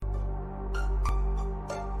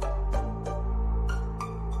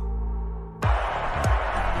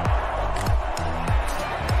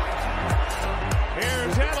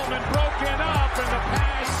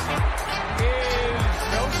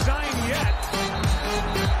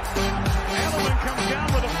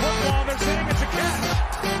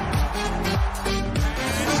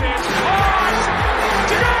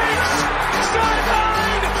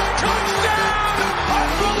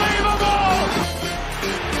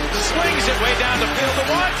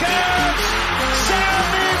Watkins!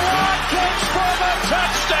 Sammy Watkins for the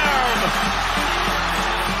touchdown!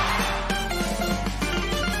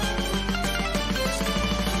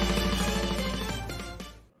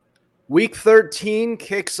 Week 13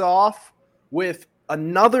 kicks off with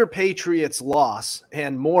another Patriots loss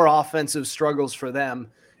and more offensive struggles for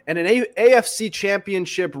them, and an AFC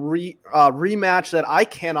Championship rematch that I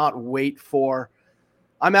cannot wait for.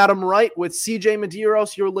 I'm Adam Wright with CJ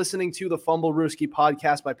Medeiros. You're listening to the Fumblerooski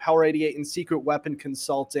podcast by Power 88 and Secret Weapon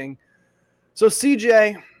Consulting. So,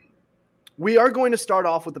 CJ, we are going to start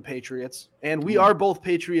off with the Patriots, and we are both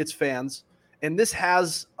Patriots fans, and this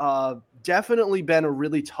has definitely been a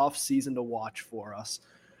really tough season to watch for us.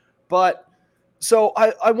 But so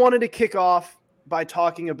I wanted to kick off by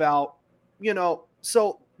talking about,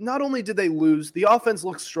 so not only did they lose, the offense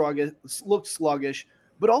looked sluggish,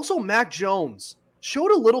 but also Mac Jones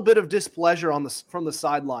showed a little bit of displeasure from the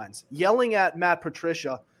sidelines, yelling at Matt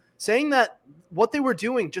Patricia, saying that what they were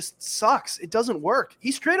doing just sucks. It doesn't work.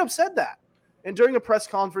 He straight up said that. And during a press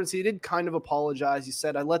conference, he did kind of apologize. He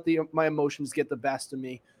said, I let my emotions get the best of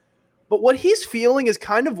me. But what he's feeling is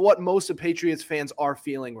kind of what most of Patriots fans are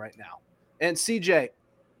feeling right now. And CJ,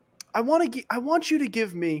 I want you to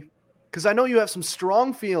give me, because I know you have some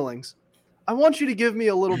strong feelings, I want you to give me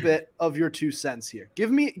a little bit of your 2 cents here.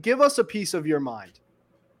 Give us a piece of your mind.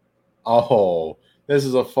 Oh, this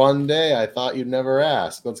is a fun day. I thought you'd never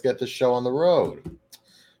ask. Let's get this show on the road.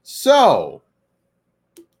 So,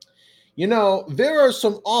 there are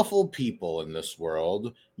some awful people in this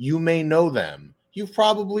world. You may know them. You've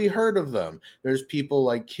probably heard of them. There's people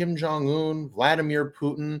like Kim Jong-un, Vladimir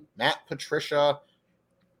Putin, Matt Patricia.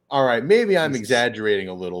 All right, maybe I'm exaggerating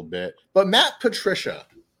a little bit, but Matt Patricia,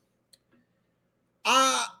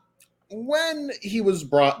 when he was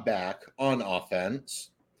brought back on offense,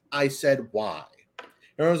 I said, why?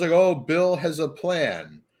 Everyone's like, oh, Bill has a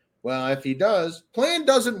plan. Well, if he does, plan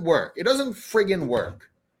doesn't work. It doesn't friggin'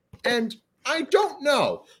 work. And I don't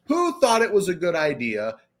know who thought it was a good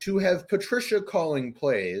idea to have Patricia calling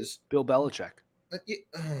plays. Bill Belichick.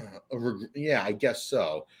 Yeah, I guess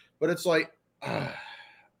so. But it's like, I'm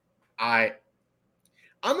at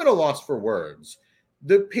a loss for words.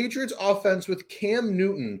 The Patriots offense with Cam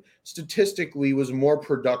Newton statistically was more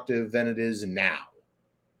productive than it is now.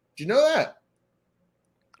 Did you know that?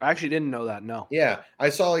 I actually didn't know that, no. Yeah, I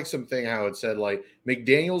saw something how it said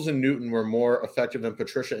McDaniels and Newton were more effective than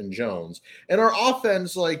Patricia and Jones. And our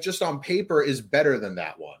offense, just on paper, is better than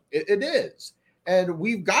that one. It is. And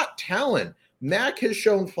we've got talent. Mac has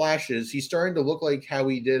shown flashes. He's starting to look like how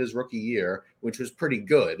he did his rookie year, which was pretty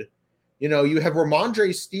good. You have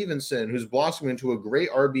Ramondre Stevenson, who's blossoming into a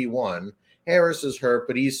great RB1. Harris is hurt,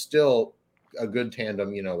 but he's still a good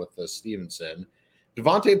tandem, with Stevenson.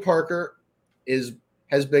 Devontae Parker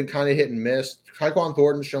has been kind of hit and miss. Tyquan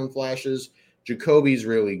Thornton's shown flashes. Jacoby's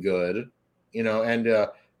really good,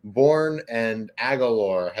 and Bourne and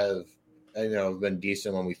Aguilar have, been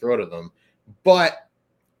decent when we throw to them. But,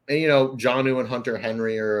 Jonnu and Hunter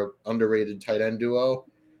Henry are an underrated tight end duo.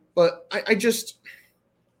 But I just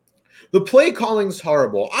 – the play calling's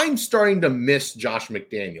horrible. I'm starting to miss Josh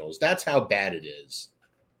McDaniels. That's how bad it is.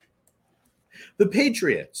 The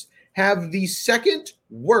Patriots have the second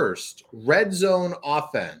worst red zone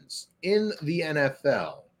offense in the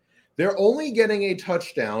NFL. They're only getting a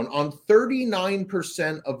touchdown on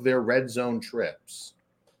 39% of their red zone trips.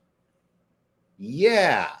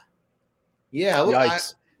 Yeah. Look,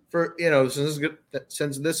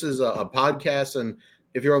 since this is a podcast, and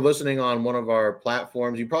if you're listening on one of our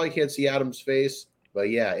platforms, you probably can't see Adam's face, but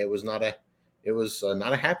yeah, it was not a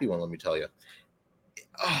happy one. Let me tell you.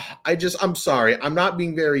 I'm sorry. I'm not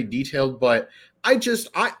being very detailed, but I am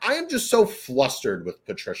just so flustered with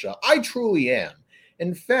Patricia. I truly am.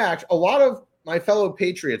 In fact, a lot of my fellow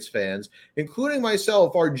Patriots fans, including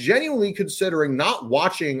myself, are genuinely considering not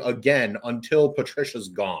watching again until Patricia's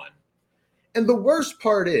gone. And the worst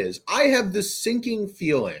part is, I have this sinking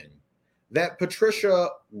feeling that Patricia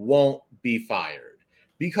won't be fired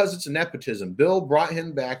because it's nepotism. Bill brought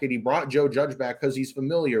him back, and he brought Joe Judge back because he's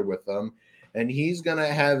familiar with them. And he's going to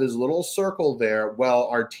have his little circle there while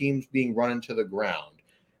our team's being run into the ground.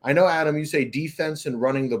 I know, Adam, you say defense and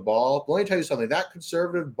running the ball. But let me tell you something. That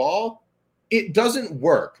conservative ball, it doesn't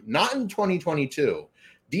work. Not in 2022.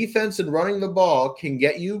 Defense and running the ball can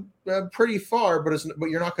get you pretty far, but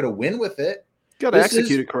you're not going to win with it. Got to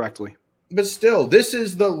execute it correctly. But still, this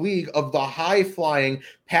is the league of the high-flying,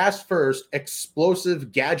 pass-first,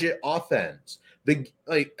 explosive gadget offense.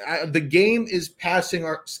 The game is passing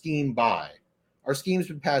our scheme by. Our scheme's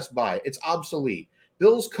been passed by. It's obsolete.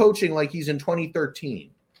 Bill's coaching like he's in 2013.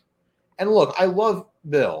 And look, I love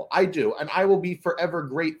Bill. I do. And I will be forever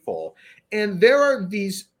grateful. And there are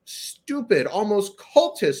these stupid, almost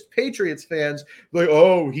cultist Patriots fans like,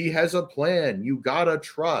 oh, he has a plan. You got to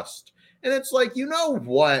trust. And it's like, you know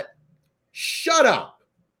what? Shut up.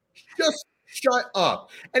 Just shut up.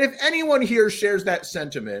 And if anyone here shares that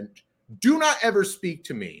sentiment, do not ever speak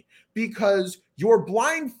to me, because your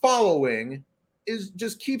blind following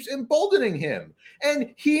just keeps emboldening him.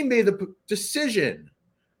 And he made the decision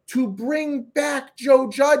to bring back Joe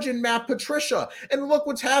Judge and Matt Patricia. And look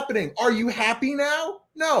what's happening. Are you happy now?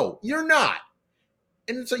 No, you're not.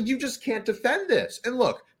 And it's like, you just can't defend this. And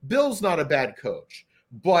look, Bill's not a bad coach,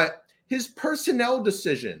 but his personnel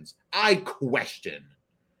decisions, I question.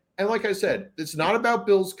 And like I said, it's not about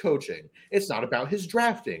Bill's coaching. It's not about his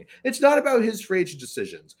drafting. It's not about his free agent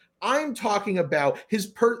decisions. I'm talking about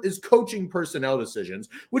his coaching personnel decisions,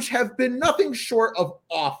 which have been nothing short of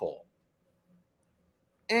awful.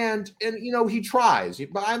 And you know, he tries,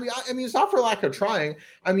 but I mean, it's not for lack of trying.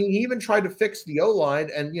 I mean, he even tried to fix the O-line,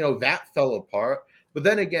 and you know, that fell apart. But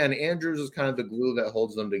then again, Andrews is kind of the glue that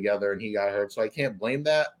holds them together, and he got hurt, so I can't blame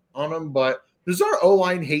that on him. But does our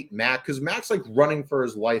O-line hate Mac? Because Mac's like running for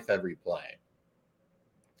his life every play.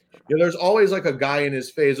 You know, there's always like a guy in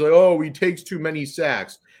his face like, oh, he takes too many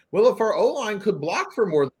sacks. Well, if our O-line could block for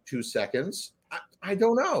more than 2 seconds, I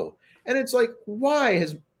don't know. And it's like, why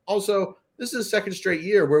has also. This is the second straight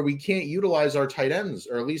year where we can't utilize our tight ends,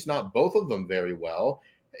 or at least not both of them very well.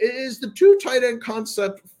 Is the 2 tight end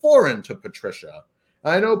concept foreign to Patricia?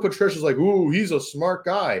 I know Patricia's like, ooh, he's a smart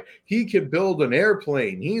guy. He can build an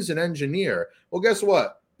airplane. He's an engineer. Well, guess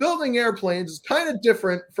what? Building airplanes is kind of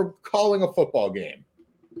different from calling a football game.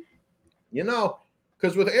 You know,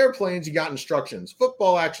 because with airplanes, you got instructions.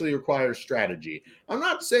 Football actually requires strategy. I'm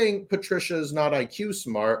not saying Patricia is not IQ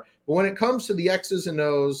smart, but when it comes to the X's and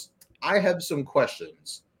O's, I have some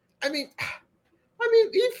questions. I mean,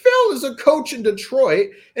 he failed as a coach in Detroit,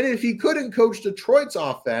 and if he couldn't coach Detroit's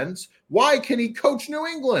offense, why can he coach New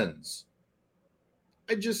England's?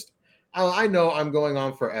 I know I'm going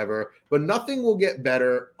on forever, but nothing will get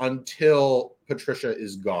better until Patricia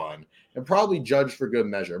is gone, and probably Judge for good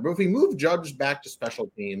measure. But if we move Judge back to special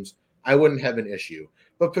teams, I wouldn't have an issue.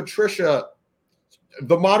 But Patricia,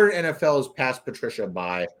 the modern NFL has passed Patricia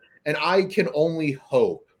by, and I can only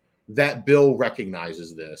hope that Bill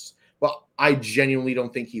recognizes this, but I genuinely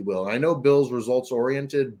don't think he will. And I know Bill's results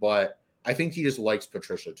oriented, but I think he just likes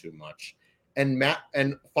Patricia too much. And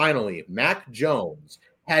finally, Mac Jones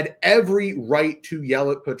had every right to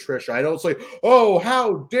yell at Patricia. I know it's like, oh,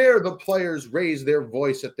 how dare the players raise their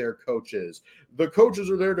voice at their coaches? The coaches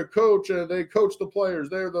are there to coach, and they coach the players.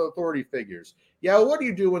 They're the authority figures. Yeah, what do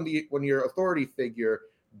you do when your authority figure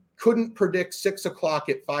couldn't predict 6 o'clock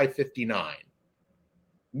at 5:59?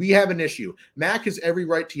 We have an issue. Mac has every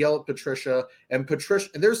right to yell at Patricia, and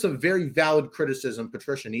there's some very valid criticism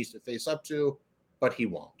Patricia needs to face up to, but he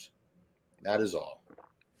won't. That is all.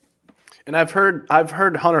 And I've heard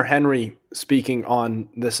Hunter Henry speaking on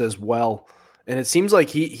this as well, and it seems like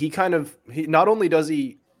he not only does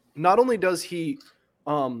he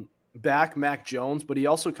back Mac Jones, but he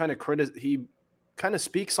also kind of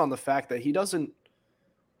speaks on the fact that he doesn't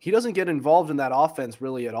get involved in that offense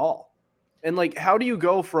really at all. And like, how do you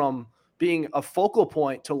go from being a focal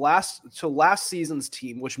point to last season's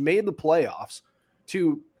team, which made the playoffs,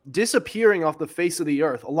 to disappearing off the face of the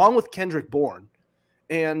earth, along with Kendrick Bourne?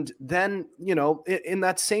 And then, you know, in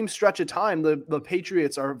that same stretch of time, the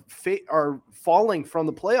Patriots are falling from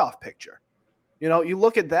the playoff picture. You know, you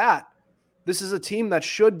look at that. This is a team that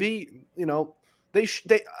should be, you know, they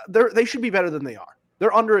should be better than they are. They're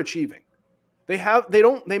underachieving.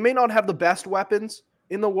 They may not have the best weapons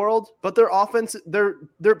in the world, but their offense,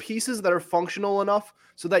 they're pieces that are functional enough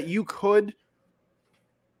so that you could,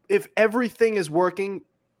 if everything is working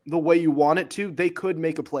the way you want it to, they could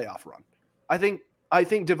make a playoff run. I think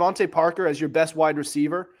Devontae Parker as your best wide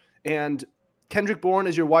receiver, and Kendrick Bourne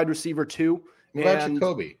as your wide receiver 2. What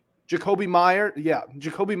about Jacoby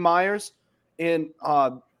Myers and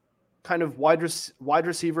kind of wide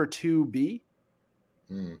receiver 2B.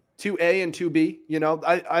 2A and 2B, you know,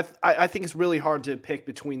 I think it's really hard to pick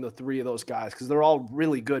between the 3 of those guys because they're all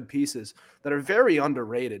really good pieces that are very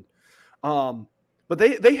underrated. But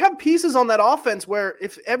they have pieces on that offense where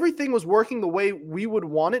if everything was working the way we would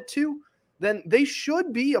want it to, then they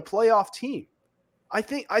should be a playoff team. I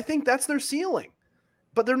think that's their ceiling,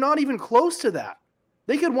 but they're not even close to that.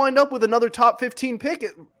 They could wind up with another top 15 pick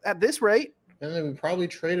at this rate. And then we probably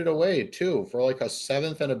traded away too for like a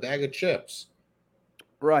 7th and a bag of chips.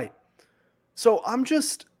 Right. So I'm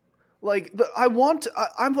just like, I've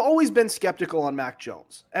always been skeptical on Mac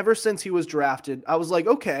Jones ever since he was drafted. I was like,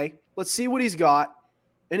 okay, Let's see what he's got.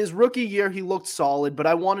 In his rookie year, he looked solid, but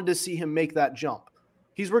I wanted to see him make that jump.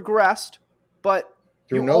 He's regressed, but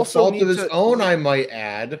through no fault of his own, I might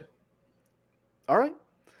add. All right.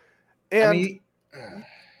 And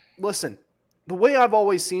listen, the way I've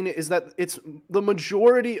always seen it is that it's the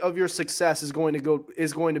majority of your success is going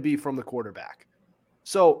to be from the quarterback.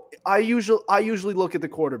 So I usually look at the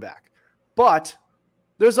quarterback, but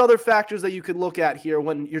there's other factors that you could look at here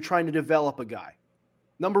when you're trying to develop a guy.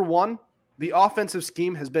 Number one, the offensive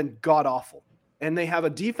scheme has been god awful, and they have a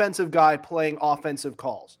defensive guy playing offensive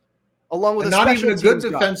calls, along with not even a good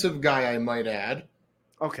defensive guy, I might add.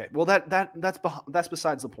 Okay, well that's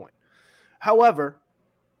besides the point. However,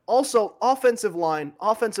 also offensive line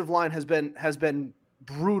has been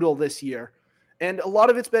brutal this year, and a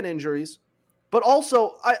lot of it's been injuries. But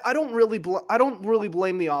also, I don't really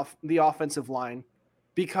blame the offensive line,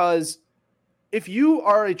 because if you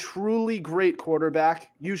are a truly great quarterback,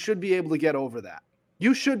 you should be able to get over that.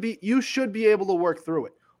 You should be able to work through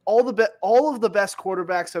it. All of the best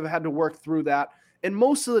quarterbacks have had to work through that, and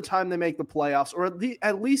most of the time they make the playoffs, or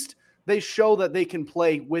at least they show that they can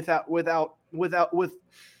play with a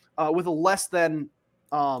less than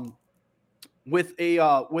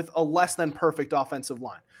perfect offensive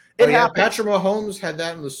line. Patrick Mahomes had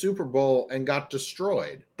that in the Super Bowl and got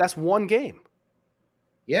destroyed. That's one game.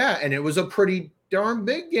 Yeah, and it was a pretty darn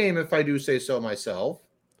big game, if I do say so myself.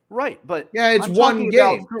 Right, but yeah, it's one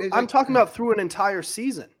game. I'm talking about through an entire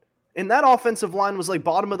season. And that offensive line was like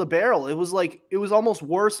bottom of the barrel. It was almost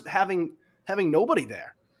worse having nobody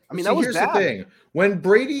there. I mean, that was bad. Here's the thing. When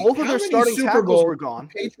Brady, both of their starting tackles were gone.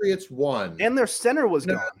 Patriots won. And their center was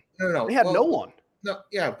gone. No. They had no one. No,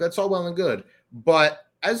 yeah, that's all well and good. But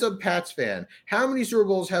as a Pats fan, how many Super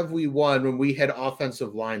Bowls have we won when we had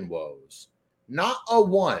offensive line woes? Not a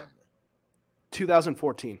one.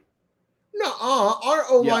 2014. No, our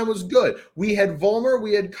O-line was good. We had Vollmer,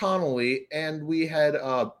 we had Connolly, and we had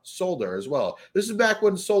Solder as well. This is back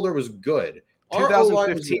when Solder was good.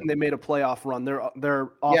 2015, they made a playoff run. Their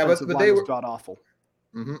offensive line was god awful.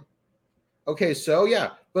 Mm-hmm. Okay, so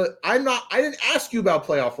yeah, but I didn't ask you about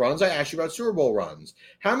playoff runs. I asked you about Super Bowl runs.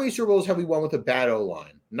 How many Super Bowls have we won with a bad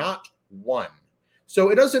O-line? Not one. So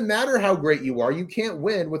it doesn't matter how great you are. You can't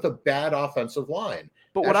win with a bad offensive line.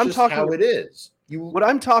 But what I'm talking how it is. You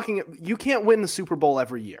can't win the Super Bowl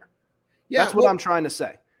every year. Yeah, that's what I'm trying to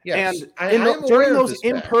say. Yes, and during those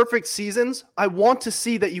imperfect seasons, I want to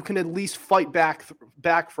see that you can at least fight back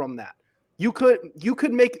from that. You could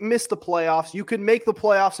miss the playoffs. You could make the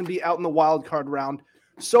playoffs and be out in the wild card round.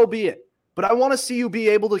 So be it. But I want to see you be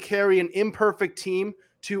able to carry an imperfect team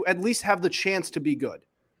to at least have the chance to be good.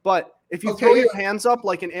 But if you throw your hands up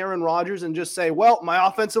like an Aaron Rodgers and just say, well, my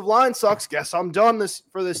offensive line sucks. Guess I'm done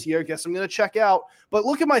for this year. Guess I'm going to check out. But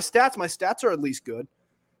look at my stats. My stats are at least good.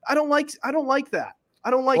 I don't like that. I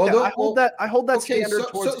don't like that. I hold that standard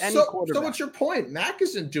towards any quarterback. So what's your point? Mac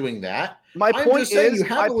isn't doing that. My point is, you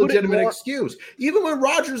have a legitimate excuse. Even when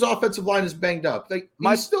Rodgers' offensive line is banged up,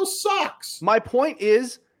 he still sucks. My point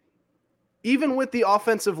is, even with the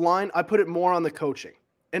offensive line, I put it more on the coaching.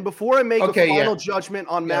 And before I make a final judgment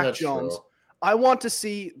on Mac Jones, I want to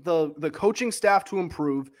see the coaching staff to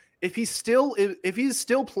improve. If he's still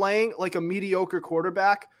playing like a mediocre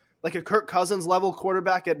quarterback, like a Kirk Cousins level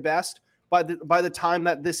quarterback at best, by the time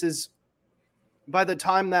that this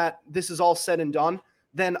is all said and done,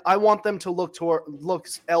 then I want them to look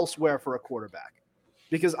elsewhere for a quarterback,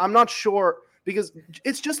 because I'm not sure, because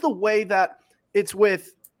it's just the way that it's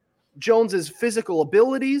with Jones's physical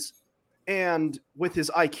abilities and with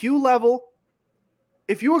his IQ level.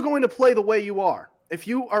 If you are going to play the way you are, if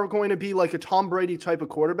you are going to be like a Tom Brady type of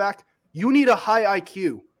quarterback, you need a high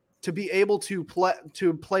IQ to be able to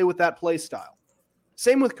play with that play style.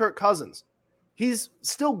 Same with Kirk Cousins. He's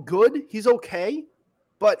still good. He's okay,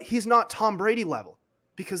 but he's not Tom Brady level,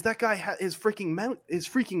 because that guy is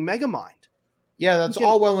freaking mega mind. Yeah, that's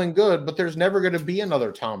all well and good, but there's never going to be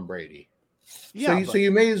another Tom Brady. Yeah, so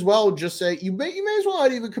you may as well just say you may as well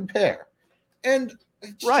not even compare. And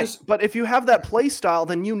but if you have that play style,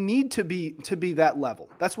 then you need to be that level.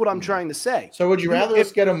 That's what I'm trying to say. So would you rather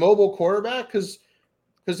us get a mobile quarterback? Because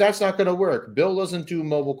that's not going to work. Bill doesn't do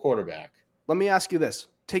mobile quarterback. Let me ask you this.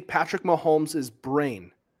 Take Patrick Mahomes'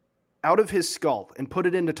 brain out of his skull and put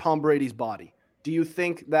it into Tom Brady's body. Do you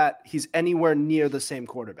think that he's anywhere near the same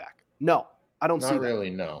quarterback? No, I don't see that. Not really,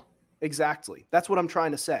 no. Exactly. That's what I'm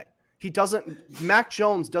trying to say. Mac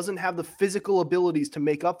Jones doesn't have the physical abilities to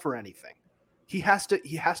make up for anything. He has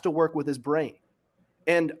to work with his brain.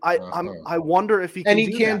 And I wonder if he can. And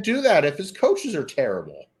he can't do that if his coaches are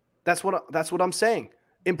terrible. That's what I'm saying.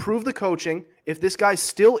 Improve the coaching. If this guy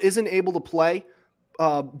still isn't able to play,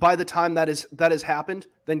 by the time that has happened,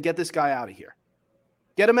 then get this guy out of here.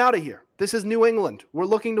 Get him out of here. This is New England. We're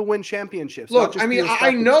looking to win championships. Look, I mean,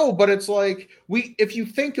 I know, but it's like if you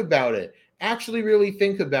think about it, actually really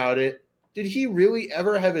think about it, did he really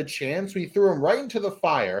ever have a chance? We threw him right into the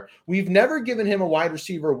fire. We've never given him a wide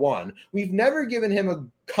receiver one. We've never given him a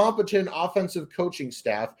competent offensive coaching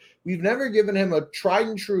staff. We've never given him a tried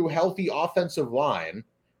and true healthy offensive line.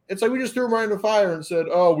 It's like we just threw him right into the fire and said,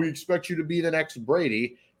 oh, we expect you to be the next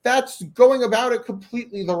Brady. That's going about it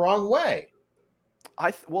completely the wrong way.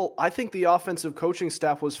 I think the offensive coaching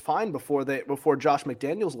staff was fine before Josh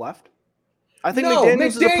McDaniels left. I think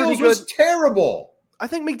McDaniels was terrible. I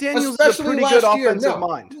think McDaniels is a pretty good offensive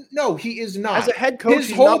mind. No, he is not. As a head coach,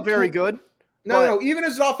 he's not very good. No, even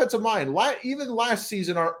as an offensive mind. Even last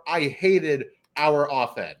season, I hated our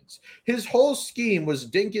offense. His whole scheme was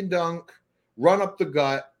dink and dunk, run up the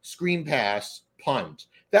gut, screen pass, punt.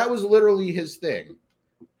 That was literally his thing.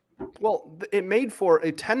 Well, it made for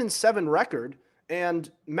a 10-7 record,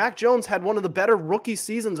 and Mac Jones had one of the better rookie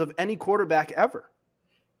seasons of any quarterback ever.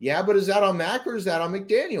 Yeah, but is that on Mac or is that on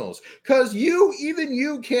McDaniels? Because you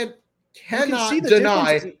cannot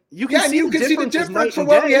deny. You can see the difference from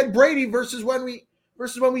when we had Brady versus when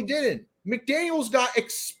we didn't. McDaniels got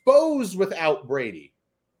exposed without Brady.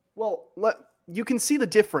 Well, you can see the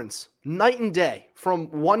difference night and day from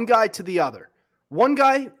one guy to the other. One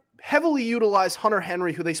guy heavily utilized Hunter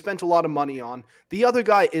Henry, who they spent a lot of money on. The other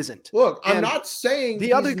guy isn't. Look, I'm not saying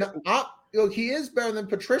he is better than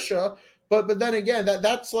Patricia. But then again,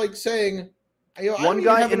 that's like saying one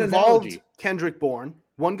guy involved Kendrick Bourne.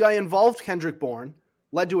 One guy involved Kendrick Bourne,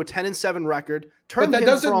 led to a 10-7 record. But that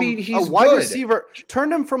doesn't mean he's a wide good. receiver.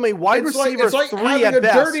 Turned him from a wide receiver it's like 3 having at a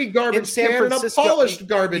best dirty garbage in San can Francisco. And a polished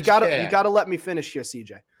garbage can. You got to let me finish here,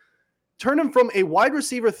 CJ. Turned him from a wide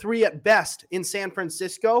receiver 3 at best in San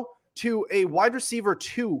Francisco to a wide receiver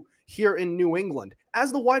 2 here in New England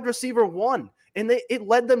as the wide receiver 1. And it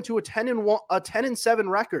led them to a 10-7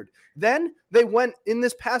 record. Then they went in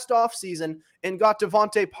this past offseason and got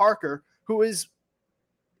Devontae Parker, who is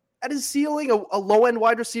at his ceiling a low-end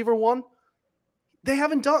wide receiver 1. They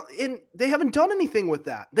haven't done anything with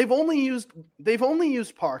that. They've only used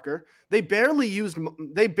Parker. They barely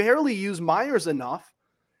used Myers enough.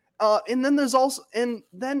 And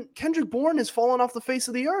then Kendrick Bourne has fallen off the face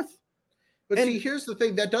of the earth. But see, here's the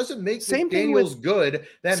thing. That doesn't make McDaniels good.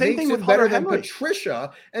 That makes him better than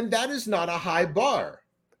Patricia, and that is not a high bar.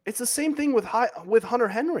 It's the same thing with Hunter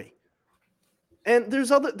Henry. And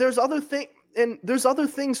there's other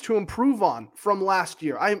things to improve on from last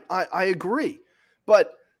year. I agree.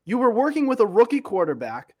 But you were working with a rookie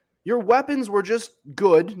quarterback. Your weapons were just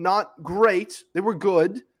good, not great. They were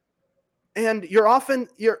good. And your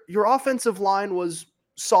offensive line was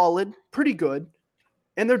solid, pretty good.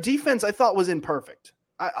 And their defense, I thought, was imperfect.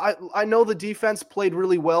 I know the defense played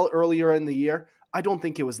really well earlier in the year. I don't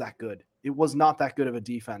think it was that good. It was not that good of a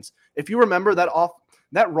defense. If you remember that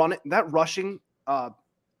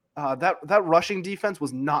rushing defense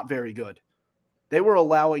was not very good. They were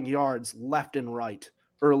allowing yards left and right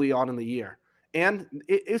early on in the year. And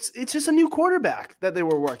it's just a new quarterback that they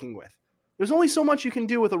were working with. There's only so much you can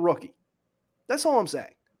do with a rookie. That's all I'm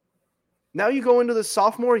saying. Now you go into the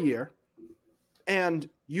sophomore year, and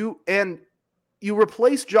you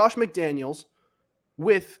replace Josh McDaniels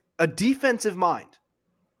with a defensive mind,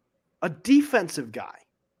 a defensive guy.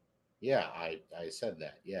 Yeah, I said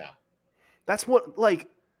that. Yeah, that's what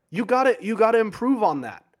you got to improve on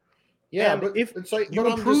that. Yeah, but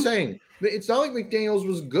I'm just saying, it's not like McDaniels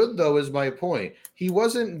was good though. Is my point. He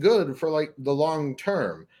wasn't good for the long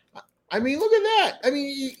term. I mean, look at that. I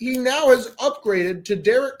mean, he now has upgraded to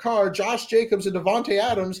Derek Carr, Josh Jacobs, and Devontae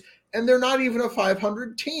Adams. And they're not even a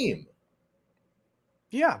 500 team.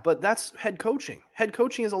 Yeah, but that's head coaching. Head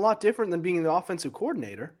coaching is a lot different than being the offensive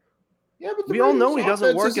coordinator. Yeah, but we all know he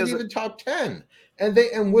doesn't work as even top 10.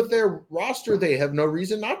 And with their roster, they have no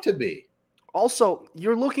reason not to be. Also,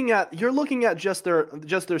 you're looking at just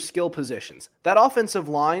their skill positions. That offensive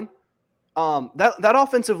line, that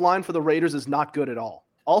offensive line for the Raiders is not good at all.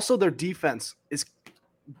 Also, their defense is,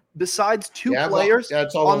 besides two players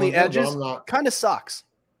on the edges, kind of sucks.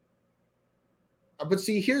 But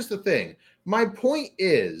see, here's the thing. My point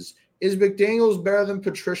is McDaniels better than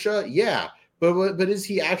Patricia? Yeah. But is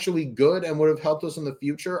he actually good and would have helped us in the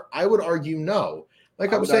future? I would argue no.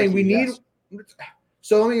 Like I'm saying, we need. Yes.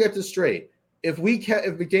 So let me get this straight. If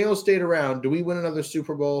McDaniels stayed around, do we win another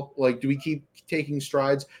Super Bowl? Do we keep taking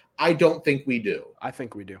strides? I don't think we do. I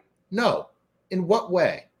think we do. No. In what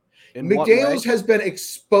way? McDaniels has been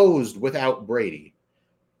exposed without Brady.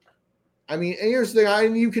 I mean, and here's the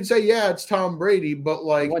thing. You could say, yeah, it's Tom Brady, but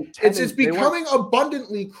like it's becoming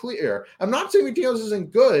abundantly clear. I'm not saying McDaniels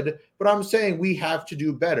isn't good, but I'm saying we have to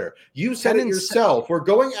do better. You said it yourself. We're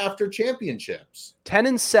going after championships.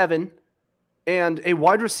 10-7, and a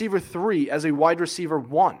wide receiver 3 as a wide receiver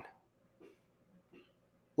 1.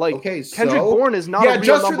 Like, okay, Kendrick Bourne is not a real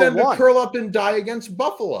just for them to curl up and die against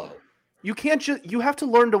Buffalo. You can't you have to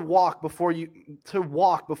learn to walk before you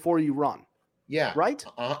run. Yeah. Right?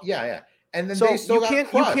 Yeah. And then so they still you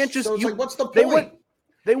can't just so it's like, what's the point?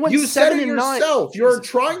 They went you 7 said it and yourself. 9. You're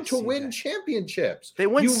trying to win championships. They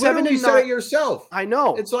went you 7 and 9. Said it yourself. I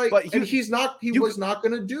know. It's like, but he was not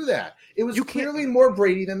going to do that. It was clearly more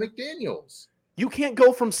Brady than McDaniels. You can't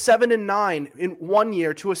go from 7 and 9 in one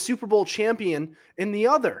year to a Super Bowl champion in the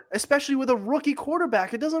other, especially with a rookie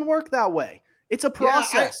quarterback. It doesn't work that way. It's a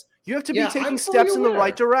process. You have to be taking steps in the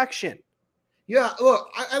right direction. Yeah, look,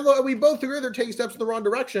 we both agree they're taking steps in the wrong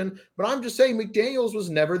direction, but I'm just saying McDaniels was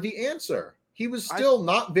never the answer. He was still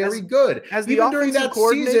not very good. Even during that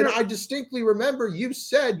season, I distinctly remember you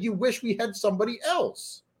said you wish we had somebody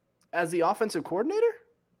else. As the offensive coordinator?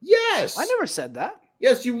 Yes. I never said that.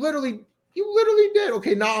 Yes, you literally did.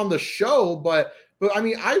 Okay, not on the show, but I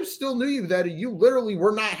mean, I still knew you that you literally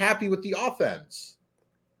were not happy with the offense.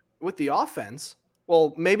 With the offense?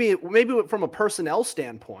 Well, maybe from a personnel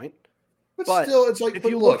standpoint. But still, it's like, if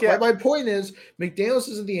you look at my point is McDaniels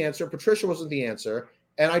isn't the answer. Patricia wasn't the answer.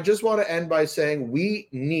 And I just want to end by saying we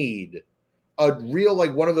need a real,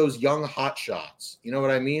 like one of those young hot shots. You know what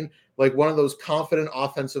I mean? Like one of those confident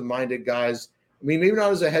offensive minded guys. I mean, maybe not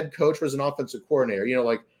as a head coach or as an offensive coordinator, you know,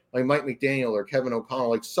 like Mike McDaniel or Kevin O'Connell,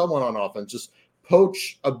 like someone on offense, just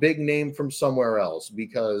poach a big name from somewhere else,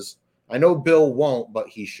 because I know Bill won't, but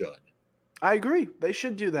he should. I agree. They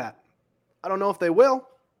should do that. I don't know if they will.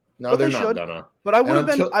 No, they're not gonna. But I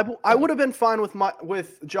would have been fine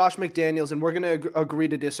with Josh McDaniels, and we're gonna agree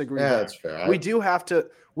to disagree. Yeah, that's fair. We do have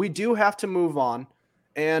to move on,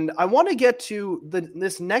 and I want to get to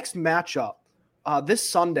this next matchup this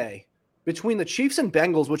Sunday between the Chiefs and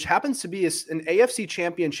Bengals, which happens to be an AFC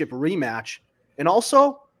Championship rematch, and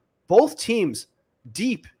also both teams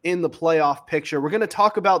deep in the playoff picture. We're going to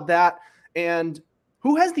talk about that and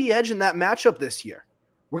who has the edge in that matchup this year.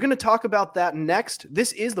 We're going to talk about that next.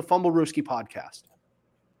 This is the Fumblerooski podcast.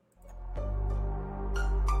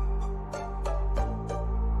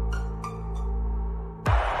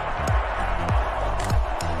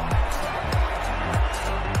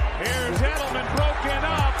 Here's Edelman broken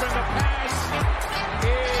up, and the pass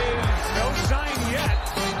is no sign yet.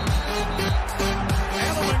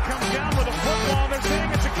 Edelman comes down with a football. They're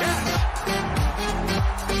saying it's a catch.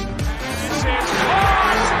 This is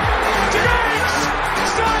caught. Diggs!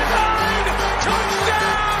 Sideline!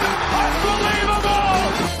 Touchdown! Unbelievable!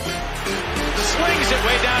 Swings it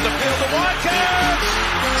way down the field to Watkins!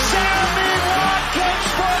 Sammy Watkins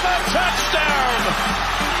for the touchdown!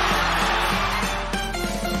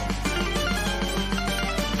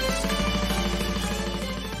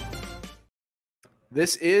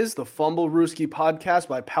 This is the Fumblerooski podcast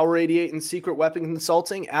by Power 88 and Secret Weapon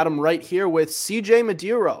Consulting. Adam Wright here with CJ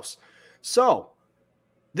Medeiros. So,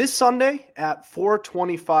 this Sunday at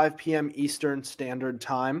 4:25 p.m. Eastern Standard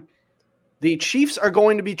Time, the Chiefs are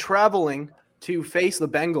going to be traveling to face the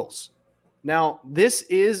Bengals. Now, this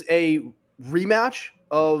is a rematch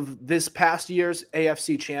of this past year's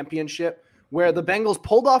AFC Championship, where the Bengals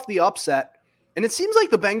pulled off the upset, and it seems like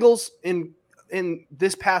the Bengals in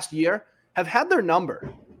this past year have had their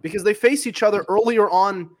number because they faced each other earlier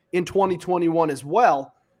on in 2021 as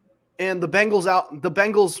well, and the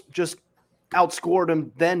Bengals just outscored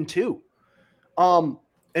them then too.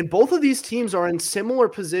 And both of these teams are in similar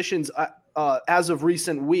positions as of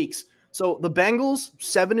recent weeks. So the Bengals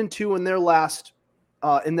 7-2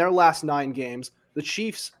 in their last 9 games. The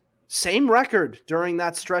Chiefs same record during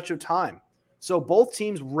that stretch of time. So both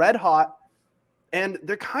teams red hot. And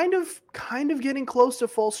they're kind of getting close to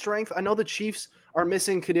full strength. I know the Chiefs are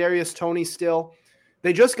missing Kadarius Toney still.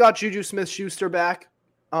 They just got Juju Smith-Schuster back,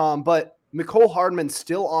 but Mecole Hardman's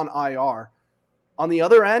still on IR. On the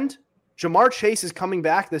other end, Jamar Chase is coming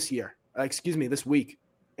back this week,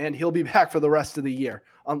 and he'll be back for the rest of the year,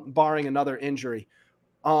 barring another injury.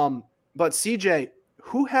 But CJ,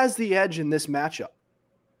 who has the edge in this matchup?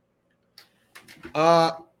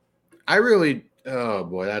 Oh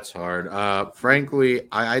boy, that's hard. Frankly,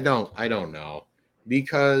 I don't know,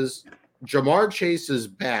 because Jamar Chase is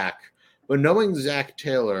back, but knowing Zach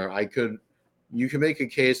Taylor, you can make a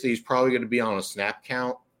case that he's probably going to be on a snap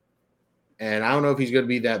count, and I don't know if he's going to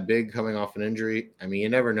be that big coming off an injury. I mean, you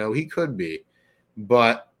never know; he could be,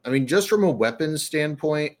 but I mean, just from a weapons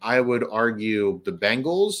standpoint, I would argue the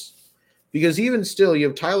Bengals, Because even still, you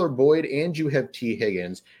have Tyler Boyd and you have T.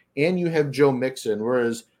 Higgins and you have Joe Mixon,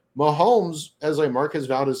 whereas Mahomes has like Marquez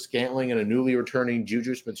Valdez-Scantling and a newly returning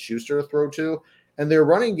Juju Smith-Schuster to throw to, and their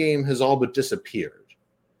running game has all but disappeared.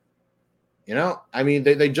 You know, I mean,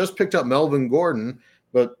 they just picked up Melvin Gordon,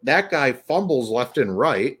 but that guy fumbles left and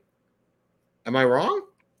right. Am I wrong?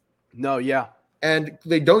 No, yeah. And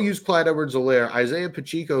they don't use Clyde Edwards-Helaire. Isaiah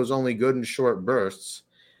Pacheco is only good in short bursts.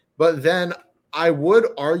 But then I would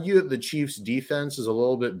argue that the Chiefs' defense is a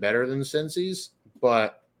little bit better than Cincy's,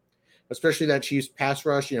 but especially that Chiefs pass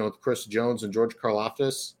rush, with Chris Jones and George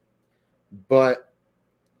Karlaftis. But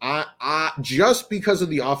I just because of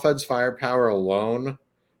the offense firepower alone,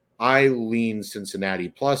 I lean Cincinnati.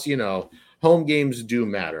 Plus, home games do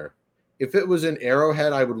matter. If it was an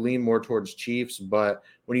Arrowhead, I would lean more towards Chiefs. But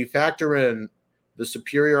when you factor in the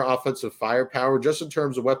superior offensive firepower, just in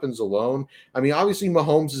terms of weapons alone, I mean, obviously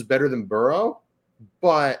Mahomes is better than Burrow,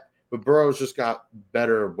 but Burrow's just got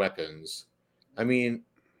better weapons. I mean,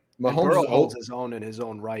 Mahomes holds his own in his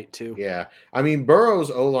own right too. Yeah, I mean,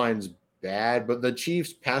 Burrow's O-line's bad, but the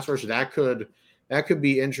Chiefs pass rush that could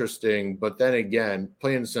be interesting. But then again,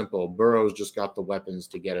 plain and simple, Burrow's just got the weapons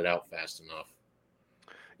to get it out fast enough.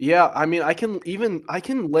 Yeah, I mean, I can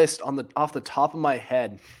list off the top of my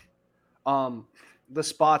head, the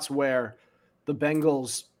spots where the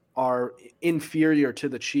Bengals are inferior to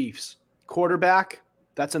the Chiefs. Quarterback,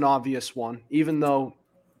 that's an obvious one, even though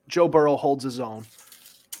Joe Burrow holds his own.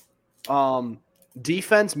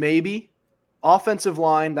 Defense, maybe. Offensive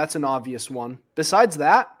line, that's an obvious one. Besides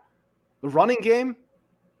that, the running game,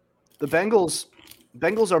 the Bengals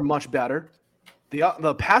are much better.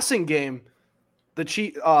 The passing game, the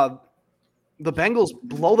Bengals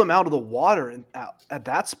blow them out of the water at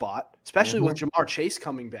that spot, especially with Jamar Chase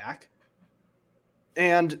coming back.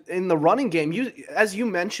 And in the running game, as you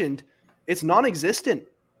mentioned, it's non-existent.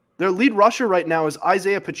 Their lead rusher right now is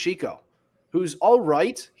Isaiah Pacheco, who's all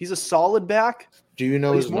right. He's a solid back. Do you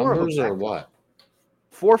know his numbers or what?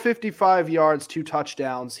 455 yards, 2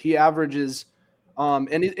 touchdowns. He averages, and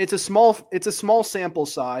it's a small sample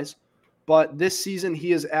size, but this season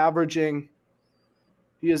he is averaging.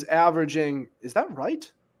 Is that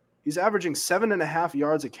right? He's averaging 7.5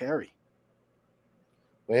 yards a carry.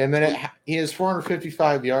 Wait a minute. He has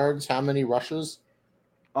 455 yards. How many rushes?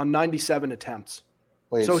 On 97 attempts.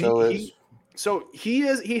 Wait,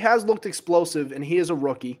 he has looked explosive, and he is a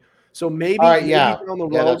rookie. So maybe down the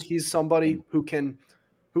road he's somebody who can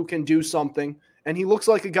do something. And he looks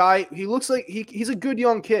like a guy. He looks like he's a good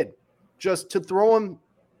young kid. Just to throw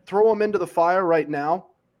him into the fire right now.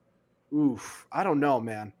 Oof, I don't know,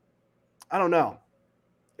 man. I don't know.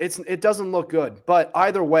 It doesn't look good. But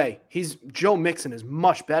either way, Joe Mixon is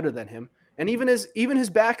much better than him, and even his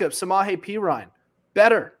backup Samaje Perine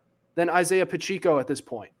better than Isaiah Pacheco at this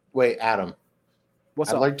point. Wait, Adam.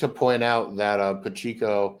 What's up? I'd like to point out that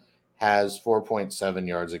Pacheco has 4.7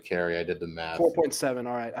 yards a carry. I did the math. 4.7.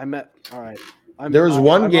 All right. All right. There was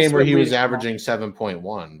one game where he was averaging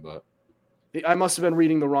 7.1, but I must have been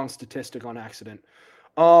reading the wrong statistic on accident.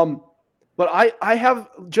 But I have,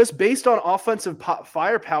 just based on offensive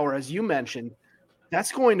firepower, as you mentioned,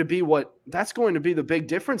 that's going to be the big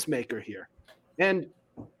difference maker here. And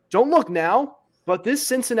don't look now, but this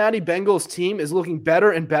Cincinnati Bengals team is looking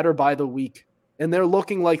better and better by the week, and they're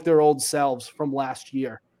looking like their old selves from last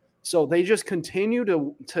year. So they just continue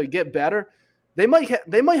to get better. They might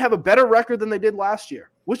have a better record than they did last year,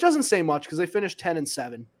 which doesn't say much because they finished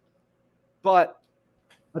 10-7. But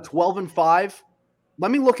a 12-5. Let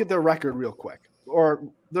me look at their record real quick, or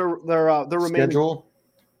their remaining schedule.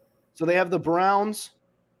 So they have the Browns.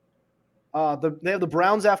 They have the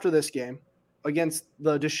Browns after this game against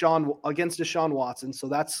Deshaun Watson. So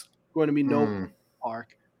that's going to be no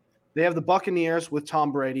park. They have the Buccaneers with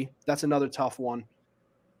Tom Brady. That's another tough one.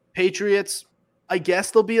 Patriots, I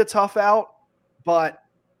guess they'll be a tough out, but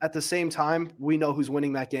at the same time, we know who's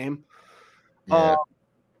winning that game. Yeah.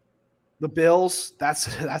 The Bills, that's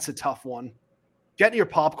a tough one. Get your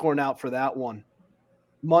popcorn out for that one.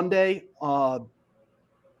 Monday, the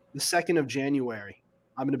 2nd of January,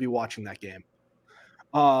 I'm going to be watching that game.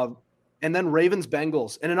 And then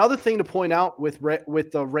Ravens-Bengals. And another thing to point out with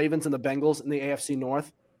the Ravens and the Bengals in the AFC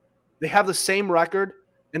North, they have the same record,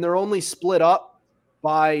 and they're only split up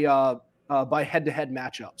by head-to-head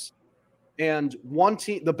matchups. And one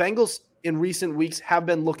team, the Bengals in recent weeks have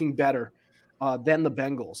been looking better than the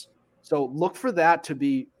Bengals. So look for that to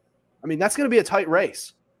be. I mean, that's going to be a tight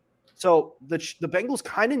race. So the Bengals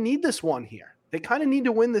kind of need this one here. They kind of need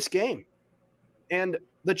to win this game. And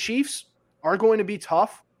the Chiefs are going to be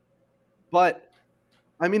tough. But,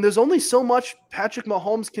 I mean, there's only so much Patrick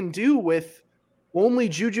Mahomes can do with only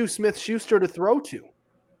Juju Smith-Schuster to throw to.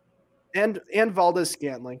 And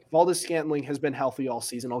Valdez-Scantling. Valdez-Scantling has been healthy all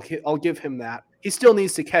season. I'll give him that. He still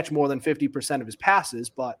needs to catch more than 50% of his passes,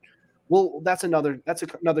 but that's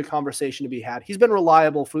another conversation to be had. He's been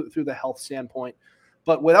reliable through the health standpoint,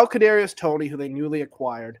 but without Kadarius Toney, who they newly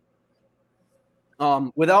acquired,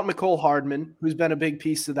 without Mecole Hardman, who's been a big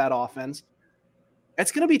piece of that offense,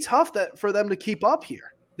 it's going to be tough for them to keep up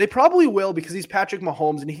here. They probably will because he's Patrick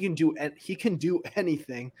Mahomes and he can do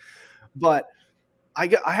anything. But I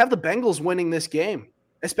have the Bengals winning this game,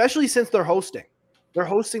 especially since they're hosting. They're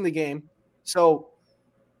hosting the game, so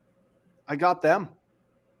I got them.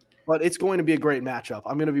 But it's going to be a great matchup.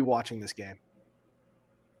 I'm going to be watching this game.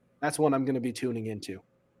 That's one I'm going to be tuning into.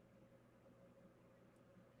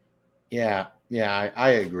 Yeah, I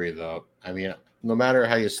agree, though. I mean, no matter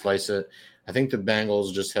how you slice it, I think the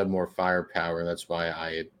Bengals just have more firepower. That's why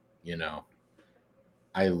I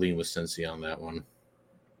lean with Cincy on that one.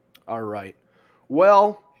 All right.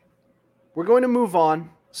 Well, we're going to move on.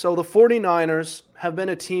 So the 49ers have been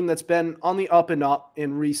a team that's been on the up and up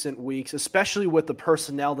in recent weeks, especially with the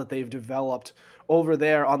personnel that they've developed over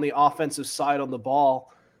there on the offensive side on the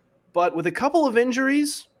ball. But with a couple of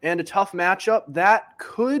injuries and a tough matchup, that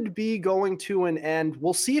could be going to an end.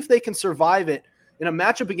 We'll see if they can survive it in a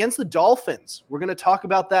matchup against the Dolphins. We're going to talk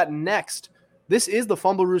about that next. This is the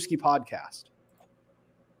Fumblerooski podcast.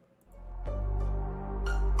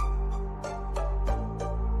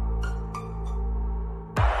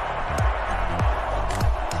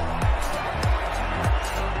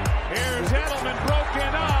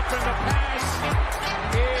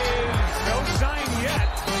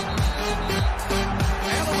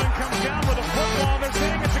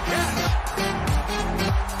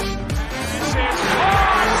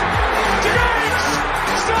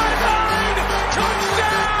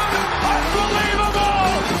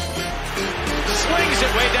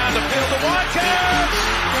 Way down the field to Watkins.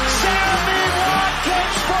 Sammy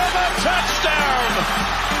Watkins for the touchdown.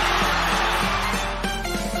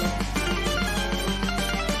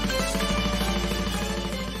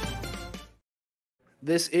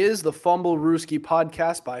 This is the Fumblerooski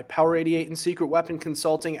podcast by Power 88 and Secret Weapon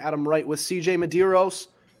Consulting. Adam Wright with CJ Medeiros.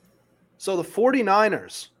 So the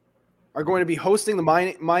 49ers are going to be hosting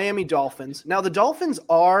the Miami Dolphins. Now the Dolphins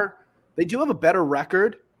they do have a better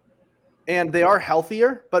record. And they are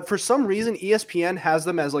healthier, but for some reason, ESPN has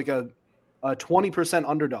them as like a 20%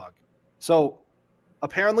 underdog. So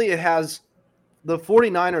apparently it has the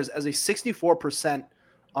 49ers as a 64%.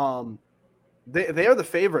 They are the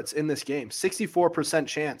favorites in this game, 64%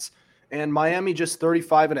 chance. And Miami just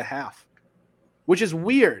 35.5, which is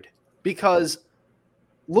weird because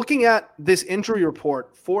looking at this injury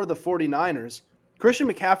report for the 49ers, Christian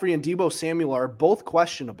McCaffrey and Deebo Samuel are both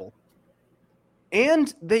questionable.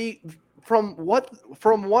 And From what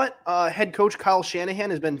head coach Kyle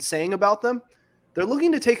Shanahan has been saying about them, they're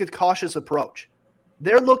looking to take a cautious approach.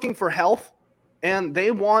 They're looking for health, and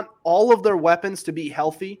they want all of their weapons to be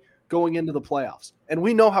healthy going into the playoffs. And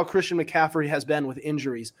we know how Christian McCaffrey has been with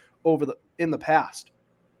injuries in the past.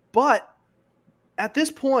 But at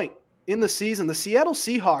this point in the season, the Seattle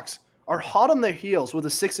Seahawks are hot on their heels with a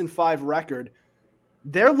 6-5 record.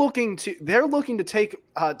 They're looking to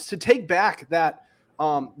take back that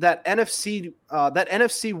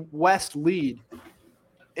NFC West lead.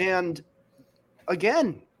 And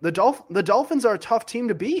again, the Dolphins are a tough team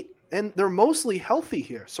to beat, and they're mostly healthy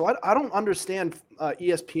here. So I don't understand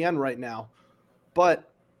ESPN right now.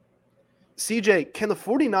 But CJ, can the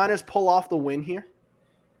 49ers pull off the win here?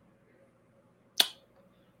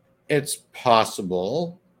 It's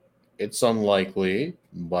possible. It's unlikely,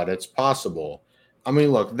 but it's possible. I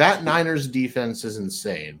mean, look, that Niners defense is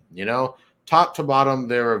insane, Top to bottom,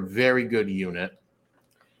 they're a very good unit.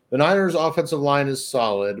 The Niners' offensive line is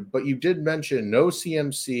solid, but you did mention no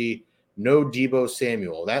CMC, no Deebo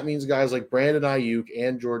Samuel. That means guys like Brandon Ayuk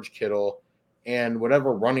and George Kittle and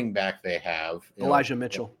whatever running back they have. Elijah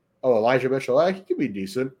Mitchell. Oh, Elijah Mitchell. He could be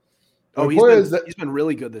decent. He's been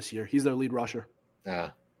really good this year. He's their lead rusher. Yeah.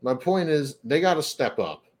 My point is they got to step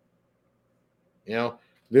up.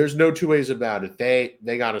 There's no two ways about it.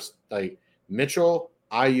 They got to, Mitchell,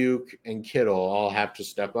 Ayuk, and Kittle all have to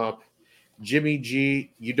step up. Jimmy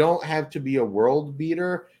G, you don't have to be a world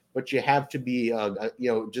beater, but you have to be,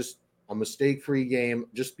 just a mistake-free game.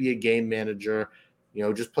 Just be a game manager.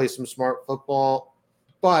 Just play some smart football.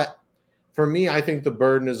 But for me, I think the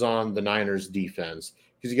burden is on the Niners defense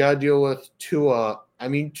because you got to deal with Tua. I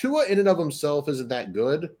mean, Tua in and of himself isn't that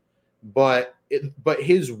good, but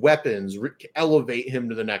his weapons elevate him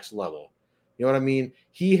to the next level. You know what I mean?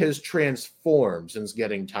 He has transformed since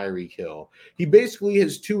getting Tyreek Hill. He basically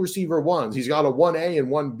has 2 receiver ones. He's got a 1A and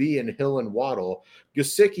 1B in Hill and Waddle.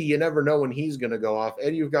 Gesicki, you never know when he's going to go off.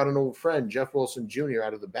 And you've got an old friend, Jeff Wilson Jr.,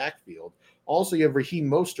 out of the backfield. Also, you have Raheem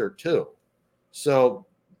Mostert, too. So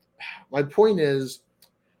my point is,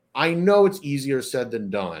 I know it's easier said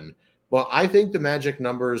than done, but I think the magic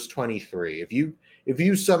number is 23. If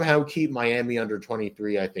you somehow keep Miami under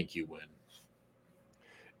 23, I think you win.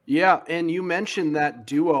 Yeah, and you mentioned that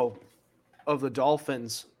duo of the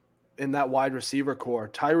Dolphins in that wide receiver core,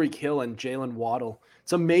 Tyreek Hill and Jalen Waddle.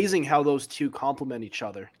 It's amazing how those two complement each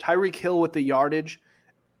other. Tyreek Hill with the yardage,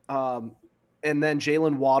 and then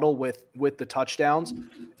Jalen Waddle with the touchdowns,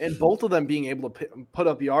 and both of them being able to put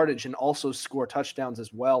up yardage and also score touchdowns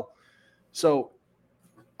as well. So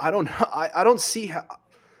I don't see how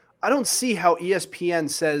ESPN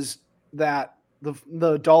says that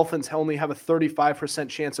the Dolphins only have a 35%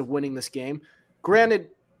 chance of winning this game. Granted,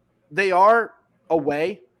 they are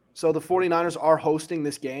away, so the 49ers are hosting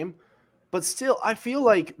this game. But still, I feel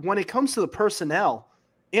like when it comes to the personnel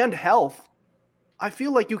and health, I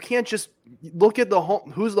feel like you can't just look at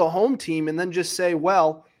who's the home team and then just say,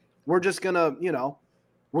 well, we're just gonna,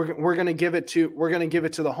 we're gonna give it to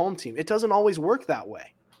the home team. It doesn't always work that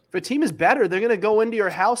way. If a team is better, they're gonna go into your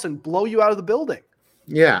house and blow you out of the building.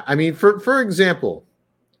 Yeah, I mean, for example,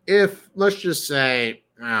 if let's just say,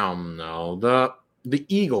 I don't know, the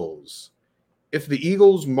Eagles, if the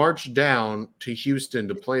Eagles march down to Houston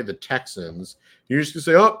to play the Texans, you're just gonna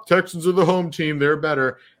say, oh, Texans are the home team, they're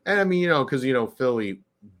better. And I mean, because Philly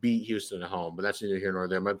beat Houston at home, but that's neither here nor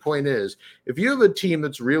there. My point is, if you have a team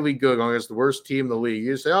that's really good against the worst team in the league,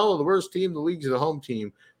 you say, oh, the worst team in the league is the home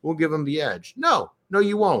team, we'll give them the edge. No,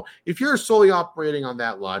 you won't. If you're solely operating on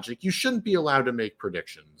that logic, you shouldn't be allowed to make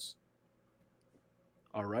predictions.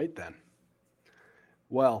 All right, then.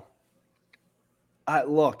 Well, I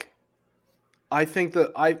think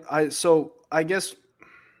that so I guess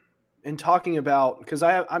in talking about, because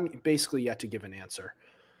I'm basically yet to give an answer.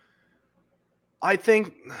 I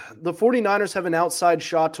think the 49ers have an outside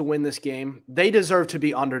shot to win this game. They deserve to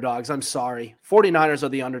be underdogs. I'm sorry. 49ers are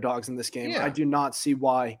the underdogs in this game. Yeah. I do not see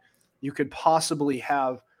why you could possibly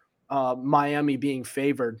have Miami being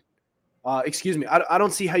favored. I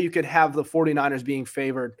don't see how you could have the 49ers being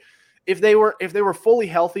favored. If they were fully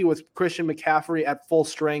healthy with Christian McCaffrey at full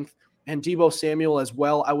strength and Deebo Samuel as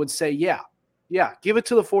well, I would say, yeah, give it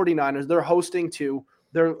to the 49ers. They're hosting too.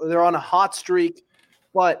 They're on a hot streak,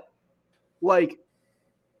 but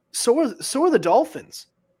so are the Dolphins.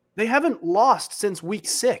 They haven't lost since week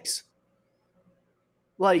 6.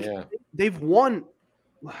 They've won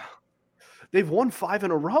 5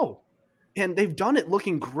 in a row, and they've done it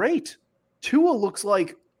looking great. Tua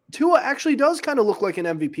actually does kind of look like an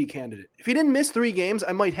MVP candidate. If he didn't miss 3 games,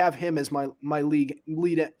 I might have him as my league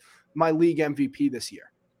MVP this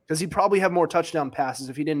year, because he'd probably have more touchdown passes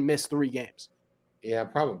if he didn't miss 3 games. Yeah,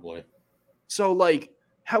 probably. So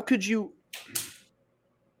how could you?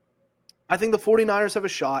 I think the 49ers have a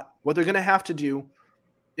shot. What they're going to have to do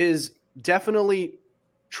is definitely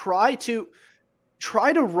try to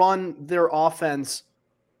run their offense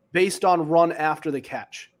based on run after the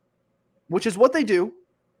catch, which is what they do,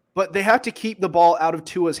 but they have to keep the ball out of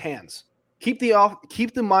Tua's hands. Keep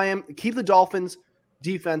the Dolphins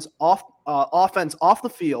defense offense off the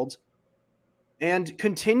field, and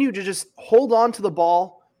continue to just hold on to the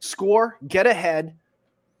ball, score, get ahead,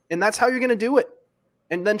 and that's how you're going to do it.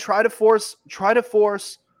 And then try to force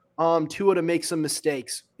Tua to make some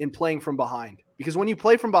mistakes in playing from behind. Because when you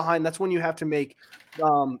play from behind, that's when you have to make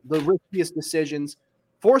the riskiest decisions.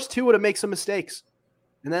 Force Tua to make some mistakes.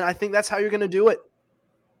 And then I think that's how you're going to do it.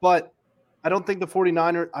 But I don't think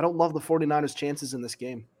I don't love the 49ers' chances in this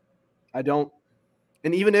game. I don't.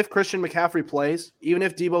 And even if Christian McCaffrey plays, even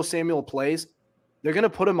if Deebo Samuel plays, they're going to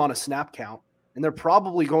put him on a snap count. And they're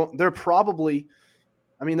probably going to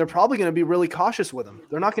be really cautious with him.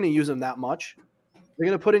 They're not going to use him that much. They're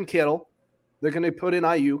going to put in Kittle. They're going to put in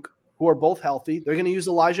Ayuk, who are both healthy. They're going to use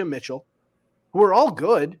Elijah Mitchell, who are all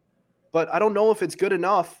good, but I don't know if it's good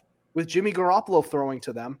enough with Jimmy Garoppolo throwing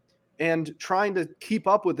to them and trying to keep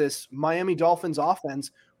up with this Miami Dolphins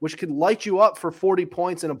offense, which could light you up for 40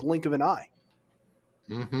 points in a blink of an eye.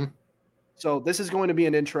 Mm-hmm. So this is going to be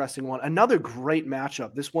an interesting one. Another great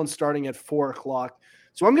matchup. This one's starting at 4:00.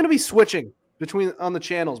 So I'm going to be switching on the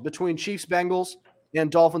channels between Chiefs-Bengals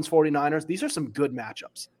and Dolphins 49ers. These are some good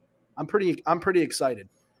matchups. I'm pretty excited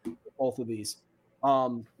for both of these.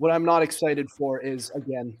 What I'm not excited for is,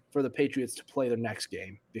 again, for the Patriots to play their next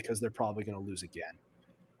game, because they're probably going to lose again.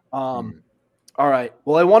 All right.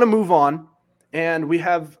 Well, I want to move on, And we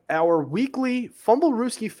have our weekly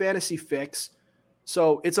Fumblerooski fantasy fix.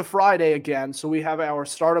 So it's a Friday again. So we have our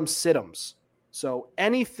stardom sit-ems. So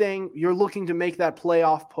anything you're looking to make that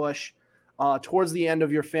playoff push towards the end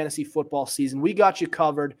of your fantasy football season, we got you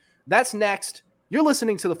covered. That's next. You're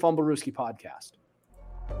listening to the Fumblerooski podcast.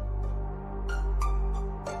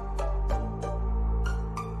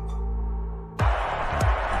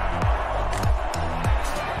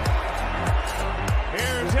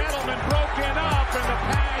 Here's Edelman broken up, and the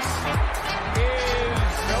pass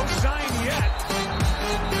is no sign yet.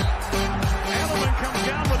 Edelman comes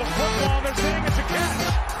down with a football. They're saying it's a catch.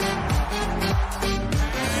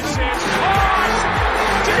 It's caught!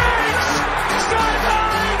 Diggs!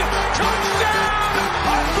 Sideline! Touchdown!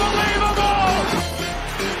 Unbelievable!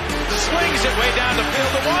 Swings it way down the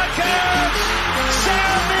field to Watkins!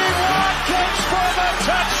 Sammy Watkins for the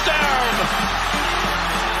touchdown!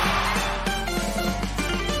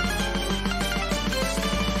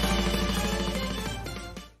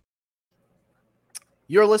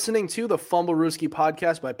 You're listening to the Fumblerooski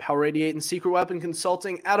podcast by Power 88 and Secret Weapon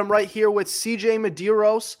Consulting. Adam Wright here with CJ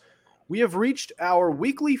Medeiros. We have reached our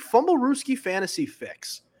weekly Fumblerooski fantasy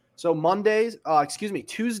fix. So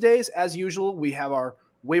Tuesdays, as usual, we have our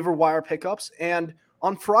waiver wire pickups. And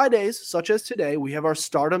on Fridays, such as today, we have our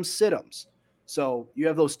stardom sit-ems. So you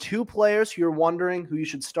have those two players who you're wondering who you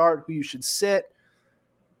should start, who you should sit.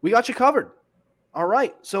 We got you covered. All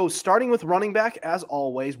right. So starting with running back, as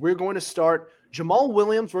always, we're going to start Jamal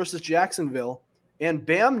Williams versus Jacksonville and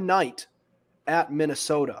Bam Knight at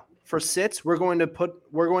Minnesota. For sits, we're going to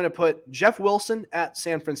put Jeff Wilson at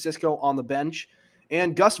San Francisco on the bench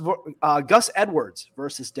and Gus Edwards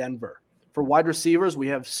versus Denver. For wide receivers, we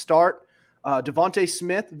have start Devontae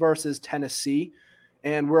Smith versus Tennessee,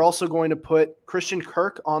 and we're also going to put Christian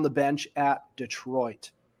Kirk on the bench at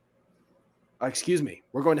Detroit.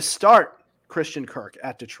 We're going to start Christian Kirk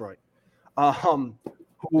at Detroit. I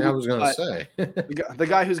was going to say. the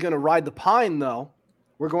guy who's going to ride the pine, though,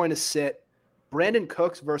 we're going to sit Brandon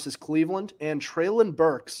Cooks versus Cleveland and Treylon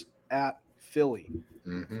Burks at Philly.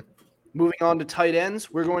 Mm-hmm. Moving on to tight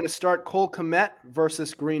ends, we're going to start Cole Kmet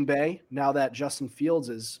versus Green Bay now that Justin Fields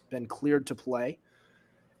has been cleared to play.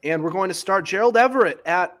 And we're going to start Gerald Everett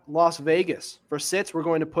at Las Vegas. For sits, we're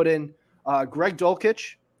going to put in Greg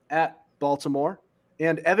Dulcich at Baltimore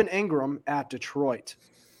and Evan Ingram at Detroit.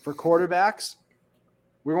 For quarterbacks,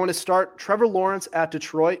 we're going to start Trevor Lawrence at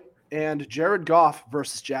Detroit and Jared Goff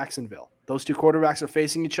versus Jacksonville. Those two quarterbacks are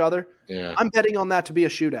facing each other. Yeah. I'm betting on that to be a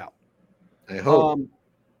shootout. I hope.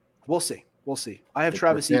 We'll see. I have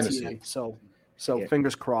Travis Etienne, so yeah.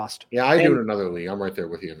 Fingers crossed. Yeah, I do in another league. I'm right there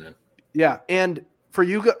with you, man. Yeah, and for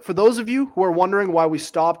those of you who are wondering why we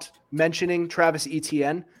stopped mentioning Travis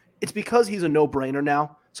Etienne, it's because he's a no-brainer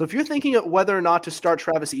now. So if you're thinking of whether or not to start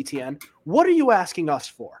Travis Etienne, what are you asking us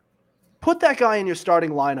for? Put that guy in your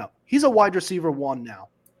starting lineup. He's a wide receiver 1 now.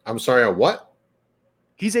 I'm sorry, a what?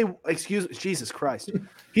 Jesus Christ.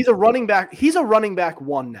 He's a running back. He's a running back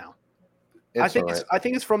 1 now. I think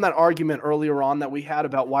it's from that argument earlier on that we had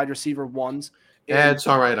about wide receiver 1s. It's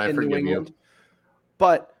all right. I forgive you.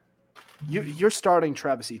 But you're starting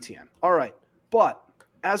Travis Etienne. All right. But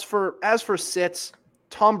as for sits,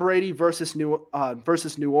 Tom Brady versus New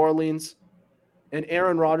Orleans and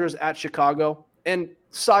Aaron Rodgers at Chicago. And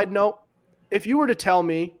side note, if you were to tell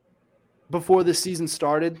me before the season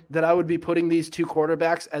started that I would be putting these two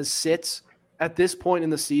quarterbacks as sits at this point in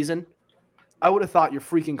the season, I would have thought you're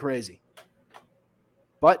freaking crazy.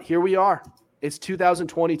 But here we are. It's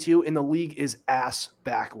 2022 and the league is ass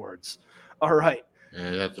backwards. All right.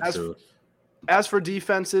 Yeah, that's the truth. As for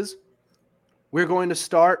defenses, we're going to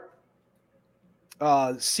start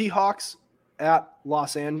Seahawks at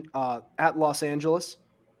Los Angeles,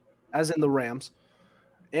 as in the Rams.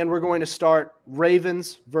 And we're going to start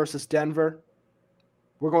Ravens versus Denver.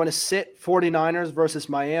 We're going to sit 49ers versus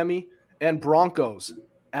Miami and Broncos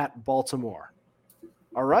at Baltimore.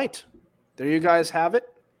 All right. There you guys have it.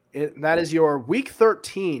 That is your Week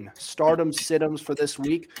 13 stardom sit-ems for this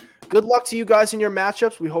week. Good luck to you guys in your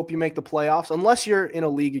matchups. We hope you make the playoffs. Unless you're in a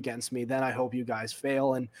league against me, then I hope you guys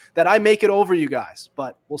fail and that I make it over you guys.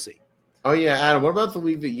 But we'll see. Oh, yeah, Adam, what about the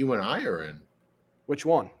league that you and I are in? Which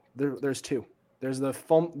one? There's two. There's the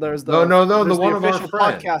one of our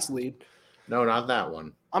podcast lead. No, not that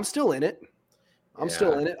one. I'm still in it.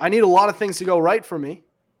 Still in it. I need a lot of things to go right for me.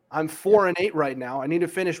 I'm 4-8 right now. I need to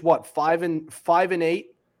finish 5-8.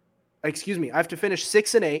 Excuse me. I have to finish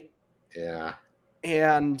 6-8. Yeah.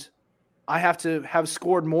 And I have to have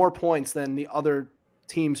scored more points than the other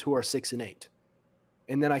teams who are 6-8.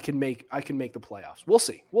 And then I can make the playoffs. We'll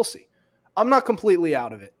see. I'm not completely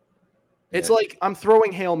out of it. It's like I'm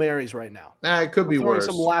throwing Hail Marys right now. It could be worse.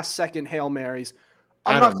 Some last-second Hail Marys.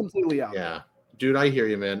 I'm not completely out. Yeah. Dude, I hear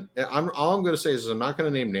you, man. All I'm going to say is I'm not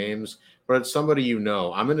going to name names, but it's somebody you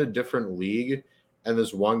know. I'm in a different league, and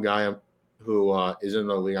this one guy who is in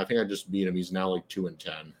the league, I think I just beat him. He's now like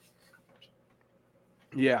 2-10.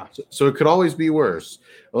 Yeah. So it could always be worse,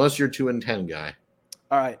 unless you're 2-10 guy.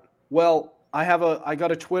 All right. Well, I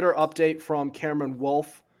got a Twitter update from Cameron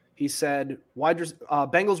Wolf. He said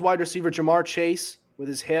Bengals wide receiver Jamar Chase with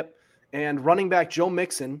his hip and running back Joe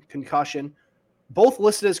Mixon, concussion, both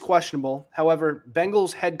listed as questionable. However,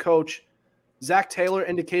 Bengals head coach Zach Taylor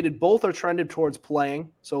indicated both are trended towards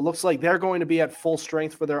playing. So it looks like they're going to be at full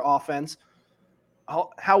strength for their offense.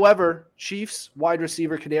 However, Chiefs wide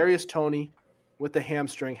receiver Kadarius Toney with the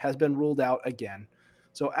hamstring has been ruled out again.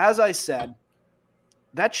 So as I said,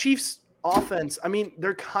 that Chiefs offense, I mean,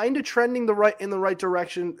 they're kind of trending in the right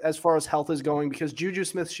direction as far as health is going because Juju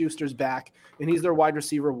Smith-Schuster's back and he's their wide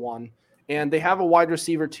receiver 1. And they have a wide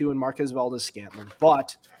receiver 2 in Marquez Valdes-Scantling.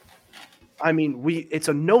 But, I mean, it's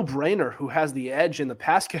a no-brainer who has the edge in the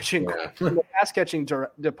pass catching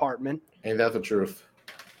department. Ain't that the truth?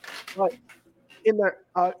 But in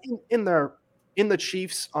the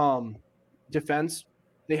Chiefs defense,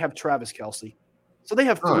 they have Travis Kelce. So they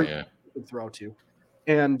have 3 to throw to.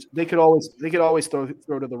 And they could always throw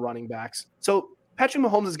to the running backs. So Patrick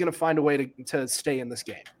Mahomes is going to find a way to stay in this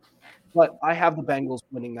game. But I have the Bengals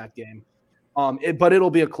winning that game. But it'll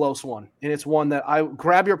be a close one. And it's one that I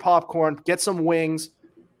grab your popcorn, get some wings,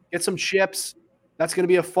 get some chips. That's going to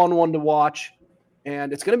be a fun one to watch.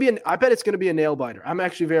 And it's going to be I bet it's going to be a nail biter. I'm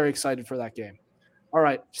actually very excited for that game. All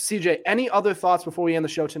right, CJ, any other thoughts before we end the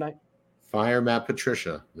show tonight? Fire Matt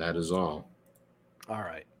Patricia. That is all. All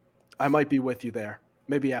right. I might be with you there.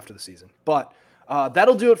 Maybe after the season. But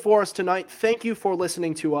that'll do it for us tonight. Thank you for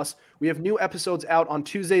listening to us. We have new episodes out on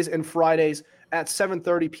Tuesdays and Fridays at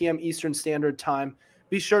 7:30 p.m. Eastern Standard Time.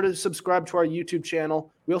 Be sure to subscribe to our YouTube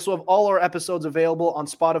channel. We also have all our episodes available on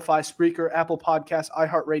Spotify, Spreaker, Apple Podcasts,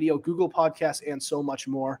 iHeartRadio, Google Podcasts, and so much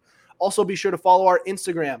more. Also, be sure to follow our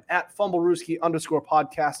Instagram at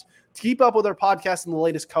Fumblerooski_podcast to keep up with our podcast and the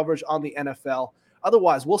latest coverage on the NFL.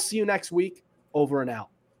 Otherwise, we'll see you next week. Over and out.